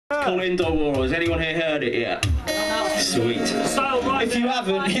called Indoor War. Has anyone here heard it yet? Sweet. If you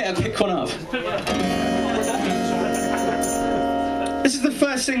haven't, yeah, pick one up. This is the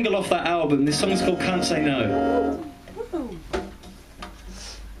first single off that album. This song's called Can't Say No.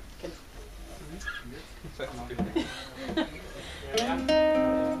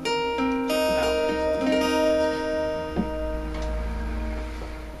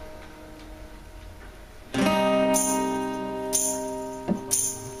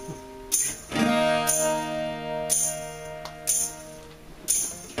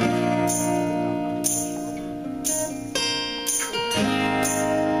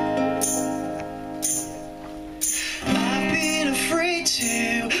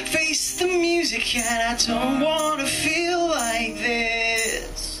 And I don't wanna feel like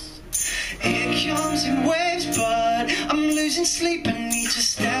this. It comes in waves, but I'm losing sleep. I need to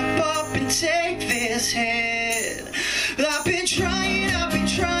step up and take this hit. I've been trying,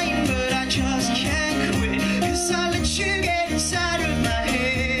 but I just can't quit. 'Cause I let you get inside of my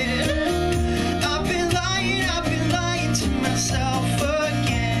head. I've been lying to myself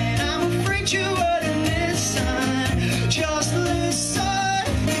again. I'm afraid you wouldn't listen. Just listen.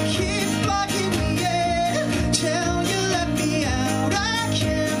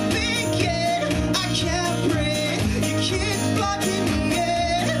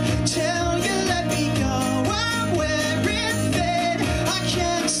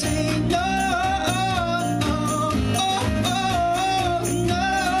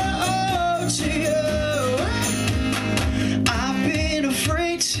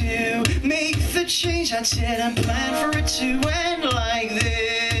 Change, I didn't plan for it to end like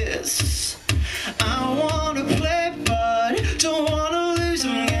this. I wanna play, but don't wanna lose.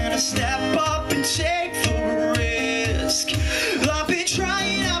 I'm gonna step up and take the risk. I've been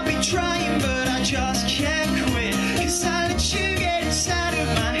trying, but I just can't quit. 'Cause I let you get inside of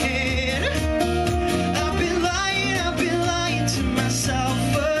my head. I've been lying to myself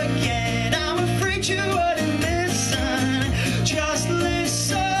again. I'm afraid you wouldn't listen. Just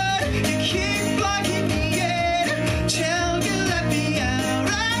listen. You keep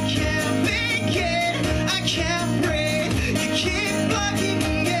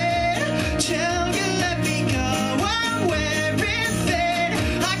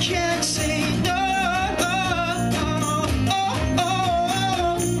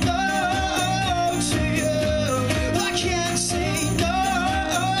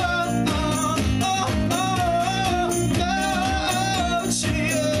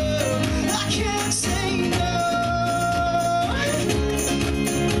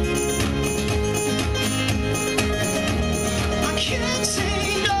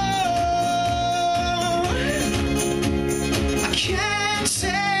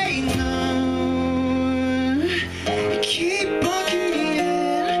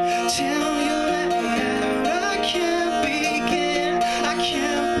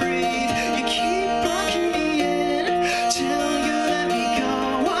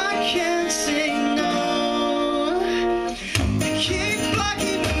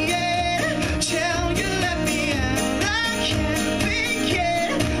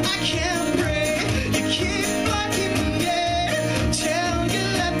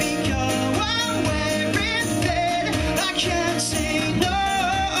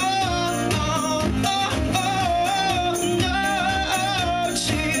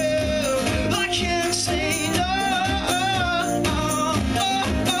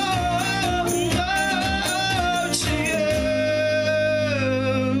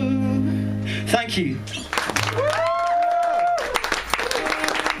Thank you.